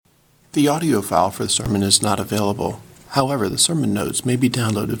The audio file for the sermon is not available. However, the sermon notes may be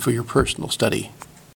downloaded for your personal study.